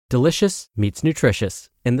Delicious meets nutritious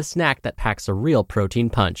in the snack that packs a real protein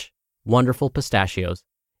punch. Wonderful Pistachios.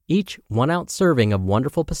 Each 1-ounce serving of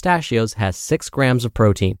Wonderful Pistachios has 6 grams of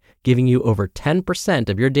protein, giving you over 10%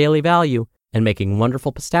 of your daily value and making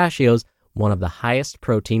Wonderful Pistachios one of the highest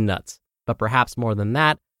protein nuts. But perhaps more than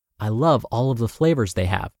that, I love all of the flavors they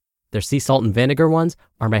have. Their sea salt and vinegar ones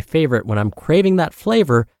are my favorite when I'm craving that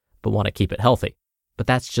flavor but want to keep it healthy. But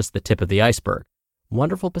that's just the tip of the iceberg.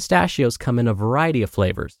 Wonderful Pistachios come in a variety of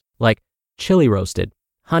flavors, like chili roasted,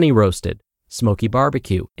 honey roasted, smoky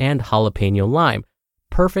barbecue, and jalapeno lime,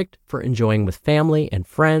 perfect for enjoying with family and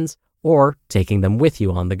friends or taking them with you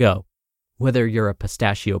on the go. Whether you're a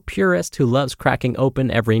pistachio purist who loves cracking open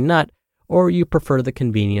every nut, or you prefer the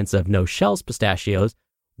convenience of no-shells pistachios,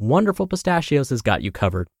 Wonderful Pistachios has got you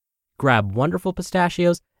covered. Grab Wonderful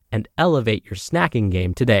Pistachios and elevate your snacking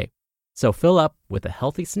game today. So fill up with a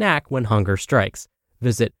healthy snack when hunger strikes.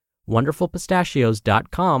 Visit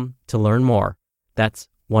wonderfulpistachios.com to learn more. That's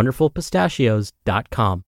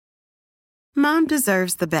wonderfulpistachios.com. Mom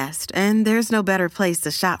deserves the best, and there's no better place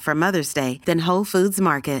to shop for Mother's Day than Whole Foods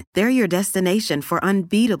Market. They're your destination for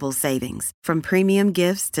unbeatable savings, from premium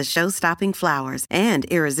gifts to show-stopping flowers and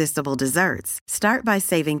irresistible desserts. Start by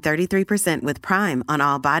saving 33% with Prime on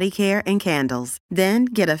all body care and candles. Then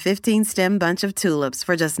get a 15-stem bunch of tulips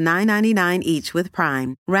for just $9.99 each with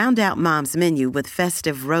Prime. Round out Mom's menu with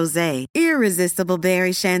festive rosé, irresistible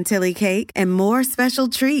berry chantilly cake, and more special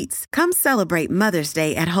treats. Come celebrate Mother's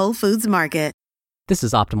Day at Whole Foods Market. This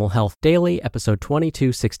is Optimal Health Daily, episode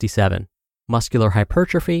 2267, Muscular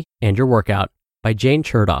Hypertrophy and Your Workout by Jane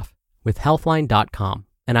Chertoff with Healthline.com.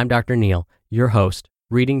 And I'm Dr. Neil, your host,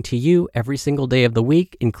 reading to you every single day of the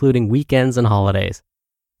week, including weekends and holidays.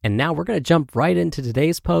 And now we're going to jump right into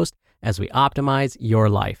today's post as we optimize your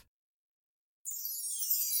life.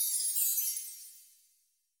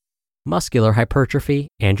 Muscular Hypertrophy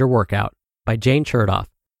and Your Workout by Jane Chertoff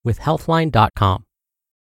with Healthline.com.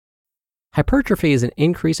 Hypertrophy is an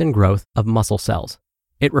increase in growth of muscle cells.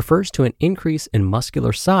 It refers to an increase in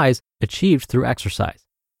muscular size achieved through exercise.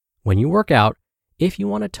 When you work out, if you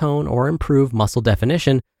want to tone or improve muscle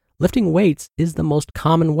definition, lifting weights is the most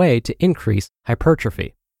common way to increase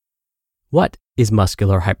hypertrophy. What is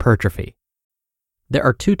muscular hypertrophy? There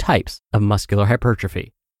are 2 types of muscular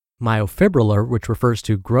hypertrophy: myofibrillar, which refers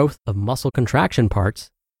to growth of muscle contraction parts,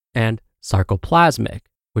 and sarcoplasmic,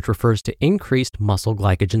 which refers to increased muscle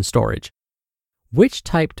glycogen storage. Which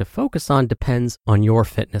type to focus on depends on your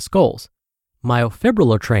fitness goals.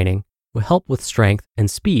 Myofibrillar training will help with strength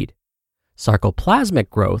and speed. Sarcoplasmic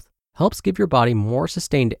growth helps give your body more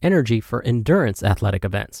sustained energy for endurance athletic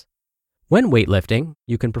events. When weightlifting,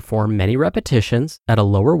 you can perform many repetitions at a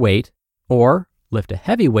lower weight or lift a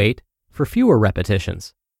heavy weight for fewer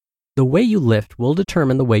repetitions. The way you lift will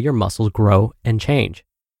determine the way your muscles grow and change.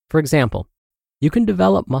 For example, you can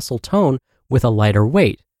develop muscle tone with a lighter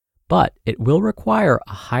weight, but it will require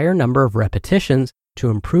a higher number of repetitions to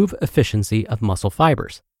improve efficiency of muscle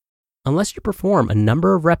fibers. Unless you perform a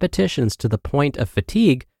number of repetitions to the point of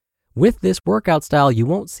fatigue, with this workout style you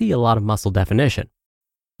won't see a lot of muscle definition.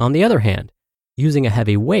 On the other hand, using a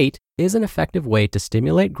heavy weight is an effective way to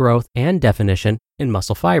stimulate growth and definition in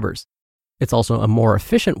muscle fibers. It's also a more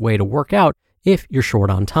efficient way to work out if you're short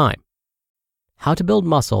on time. How to build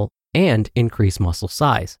muscle and increase muscle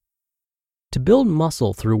size. To build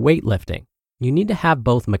muscle through weightlifting, you need to have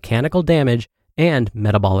both mechanical damage and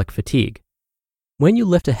metabolic fatigue. When you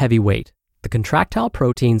lift a heavy weight, the contractile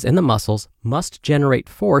proteins in the muscles must generate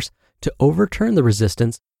force to overturn the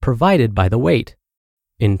resistance provided by the weight.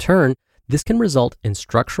 In turn, this can result in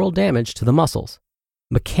structural damage to the muscles.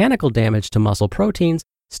 Mechanical damage to muscle proteins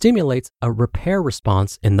stimulates a repair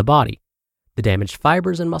response in the body. The damaged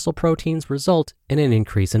fibers and muscle proteins result in an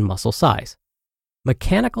increase in muscle size.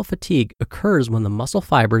 Mechanical fatigue occurs when the muscle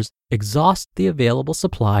fibers exhaust the available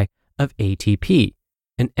supply of ATP,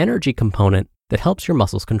 an energy component that helps your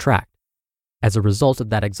muscles contract. As a result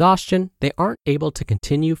of that exhaustion, they aren't able to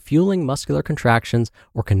continue fueling muscular contractions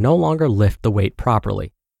or can no longer lift the weight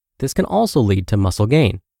properly. This can also lead to muscle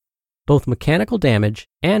gain. Both mechanical damage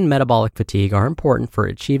and metabolic fatigue are important for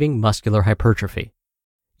achieving muscular hypertrophy.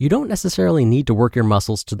 You don't necessarily need to work your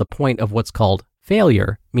muscles to the point of what's called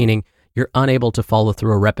failure, meaning you're unable to follow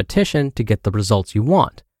through a repetition to get the results you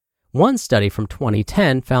want. One study from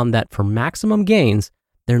 2010 found that for maximum gains,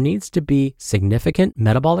 there needs to be significant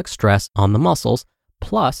metabolic stress on the muscles,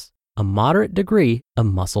 plus a moderate degree of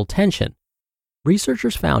muscle tension.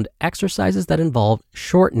 Researchers found exercises that involve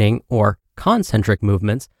shortening or concentric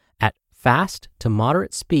movements at fast to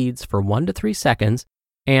moderate speeds for 1 to 3 seconds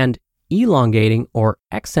and elongating or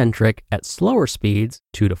eccentric at slower speeds,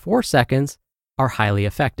 2 to 4 seconds, are highly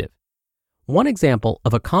effective. One example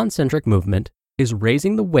of a concentric movement is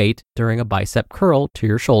raising the weight during a bicep curl to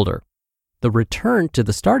your shoulder. The return to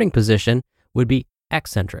the starting position would be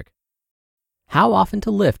eccentric. How often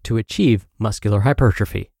to lift to achieve muscular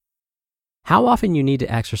hypertrophy? How often you need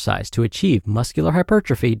to exercise to achieve muscular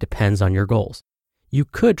hypertrophy depends on your goals. You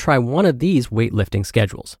could try one of these weightlifting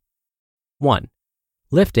schedules. 1.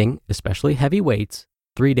 Lifting, especially heavy weights,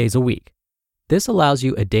 3 days a week. This allows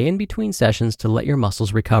you a day in between sessions to let your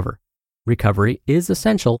muscles recover. Recovery is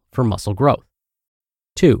essential for muscle growth.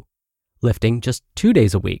 2. Lifting just 2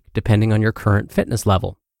 days a week, depending on your current fitness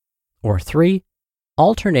level. Or 3.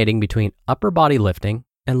 Alternating between upper body lifting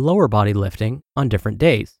and lower body lifting on different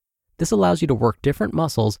days. This allows you to work different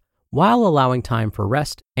muscles while allowing time for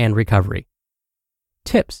rest and recovery.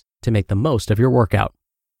 Tips to make the most of your workout.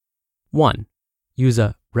 1. Use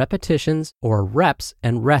a repetitions or reps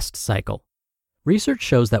and rest cycle. Research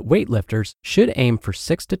shows that weightlifters should aim for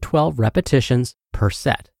 6 to 12 repetitions per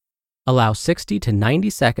set. Allow 60 to 90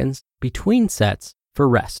 seconds between sets for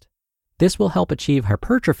rest. This will help achieve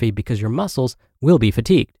hypertrophy because your muscles will be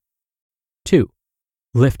fatigued. 2.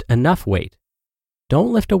 Lift enough weight.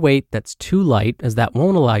 Don't lift a weight that's too light, as that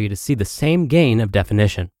won't allow you to see the same gain of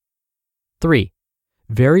definition. 3.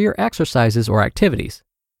 Vary your exercises or activities.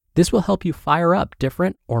 This will help you fire up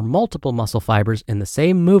different or multiple muscle fibers in the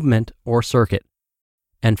same movement or circuit.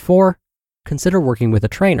 And 4. Consider working with a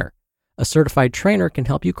trainer. A certified trainer can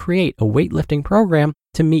help you create a weightlifting program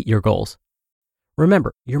to meet your goals.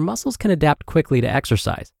 Remember, your muscles can adapt quickly to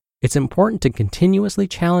exercise. It's important to continuously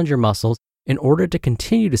challenge your muscles in order to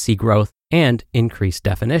continue to see growth and increase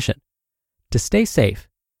definition. To stay safe,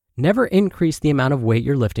 never increase the amount of weight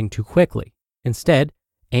you're lifting too quickly. Instead,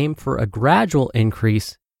 aim for a gradual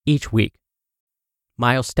increase each week.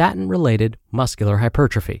 Myostatin-related muscular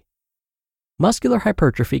hypertrophy. Muscular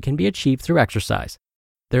hypertrophy can be achieved through exercise.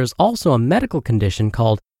 There's also a medical condition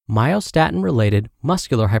called myostatin-related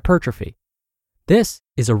muscular hypertrophy. This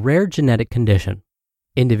is a rare genetic condition.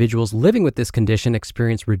 Individuals living with this condition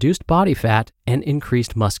experience reduced body fat and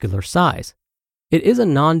increased muscular size. It is a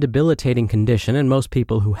non-debilitating condition, and most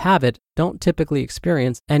people who have it don't typically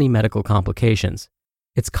experience any medical complications.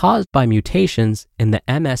 It's caused by mutations in the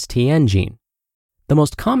MSTN gene. The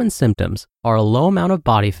most common symptoms are a low amount of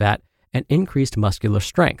body fat and increased muscular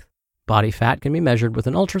strength. Body fat can be measured with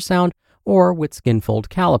an ultrasound or with skin fold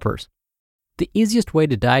calipers. The easiest way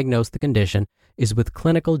to diagnose the condition is with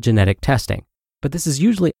clinical genetic testing, but this is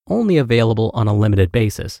usually only available on a limited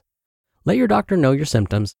basis. Let your doctor know your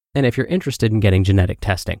symptoms and if you're interested in getting genetic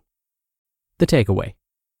testing. The takeaway: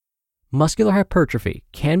 muscular hypertrophy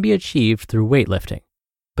can be achieved through weightlifting,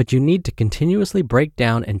 but you need to continuously break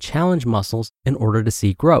down and challenge muscles in order to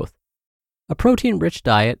see growth. A protein-rich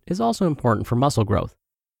diet is also important for muscle growth.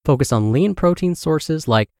 Focus on lean protein sources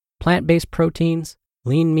like plant-based proteins,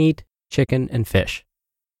 lean meat, chicken, and fish.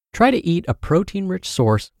 Try to eat a protein-rich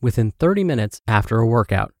source within 30 minutes after a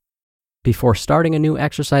workout. Before starting a new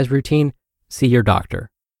exercise routine, see your doctor.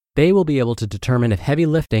 They will be able to determine if heavy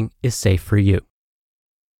lifting is safe for you.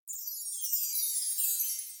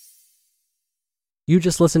 You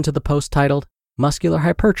just listened to the post titled Muscular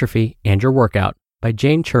Hypertrophy and Your Workout by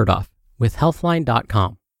Jane Chertoff with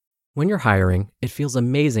Healthline.com. When you're hiring, it feels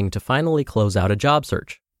amazing to finally close out a job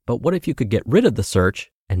search. But what if you could get rid of the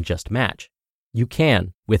search and just match? You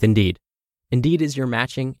can with Indeed. Indeed is your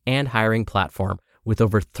matching and hiring platform with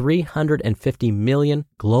over 350 million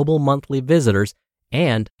global monthly visitors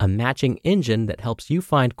and a matching engine that helps you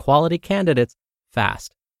find quality candidates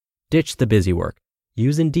fast. Ditch the busy work.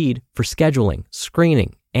 Use Indeed for scheduling,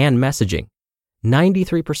 screening, and messaging.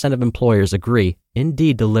 93% of employers agree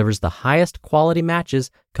Indeed delivers the highest quality matches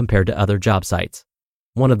compared to other job sites.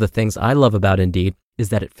 One of the things I love about Indeed is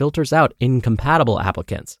that it filters out incompatible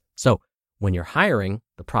applicants. So when you're hiring,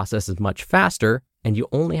 the process is much faster and you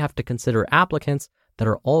only have to consider applicants that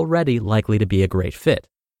are already likely to be a great fit.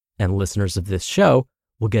 And listeners of this show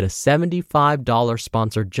will get a $75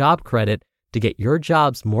 sponsored job credit to get your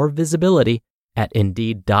jobs more visibility at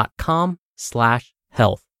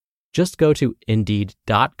Indeed.com/health. Just go to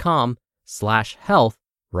Indeed.com/health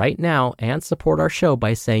right now and support our show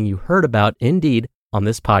by saying you heard about Indeed on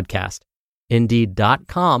this podcast.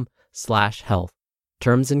 Indeed.com/health.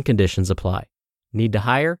 Terms and conditions apply. Need to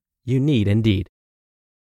hire? You need Indeed.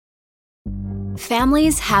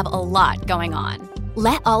 Families have a lot going on.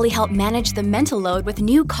 Let Ollie help manage the mental load with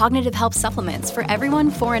new cognitive help supplements for everyone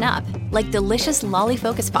 4 and up, like delicious Lolly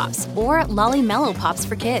Focus Pops or Lolly Mellow Pops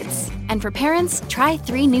for kids. And for parents, try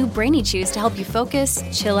 3 new Brainy Chews to help you focus,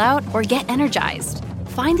 chill out, or get energized.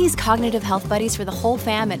 Find these cognitive health buddies for the whole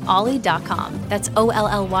fam at ollie.com. That's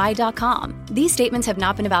OLLY.com. These statements have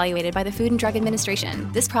not been evaluated by the Food and Drug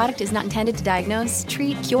Administration. This product is not intended to diagnose,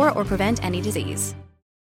 treat, cure, or prevent any disease.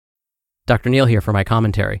 Dr. Neal here for my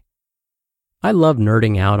commentary. I love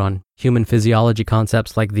nerding out on human physiology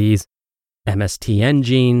concepts like these: MSTN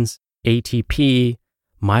genes, ATP,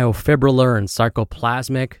 myofibrillar and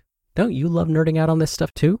sarcoplasmic. Don't you love nerding out on this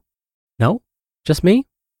stuff too? No? Just me?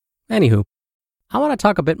 Anywho, I want to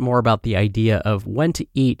talk a bit more about the idea of when to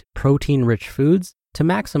eat protein-rich foods to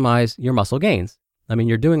maximize your muscle gains. I mean,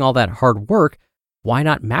 you're doing all that hard work, why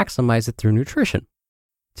not maximize it through nutrition?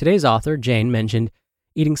 Today's author, Jane, mentioned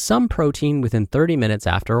eating some protein within 30 minutes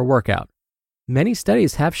after a workout. Many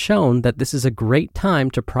studies have shown that this is a great time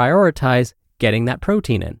to prioritize getting that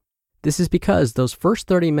protein in. This is because those first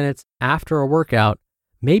 30 minutes after a workout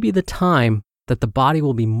may be the time that the body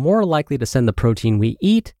will be more likely to send the protein we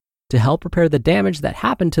eat to help repair the damage that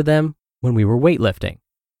happened to them when we were weightlifting,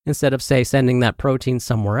 instead of, say, sending that protein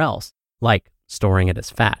somewhere else, like storing it as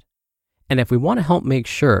fat. And if we want to help make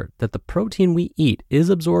sure that the protein we eat is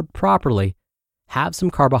absorbed properly, have some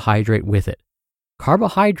carbohydrate with it.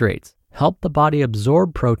 Carbohydrates help the body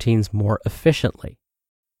absorb proteins more efficiently.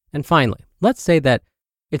 And finally, let's say that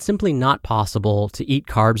it's simply not possible to eat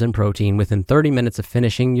carbs and protein within 30 minutes of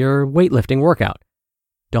finishing your weightlifting workout.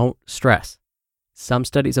 Don't stress. Some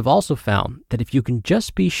studies have also found that if you can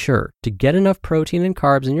just be sure to get enough protein and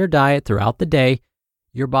carbs in your diet throughout the day,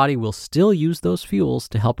 your body will still use those fuels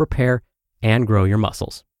to help repair and grow your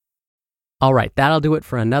muscles. All right, that'll do it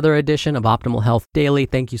for another edition of Optimal Health Daily.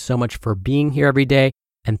 Thank you so much for being here every day,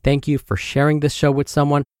 and thank you for sharing this show with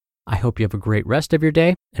someone. I hope you have a great rest of your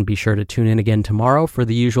day, and be sure to tune in again tomorrow for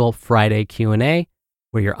the usual Friday Q&A,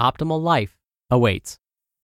 where your optimal life awaits.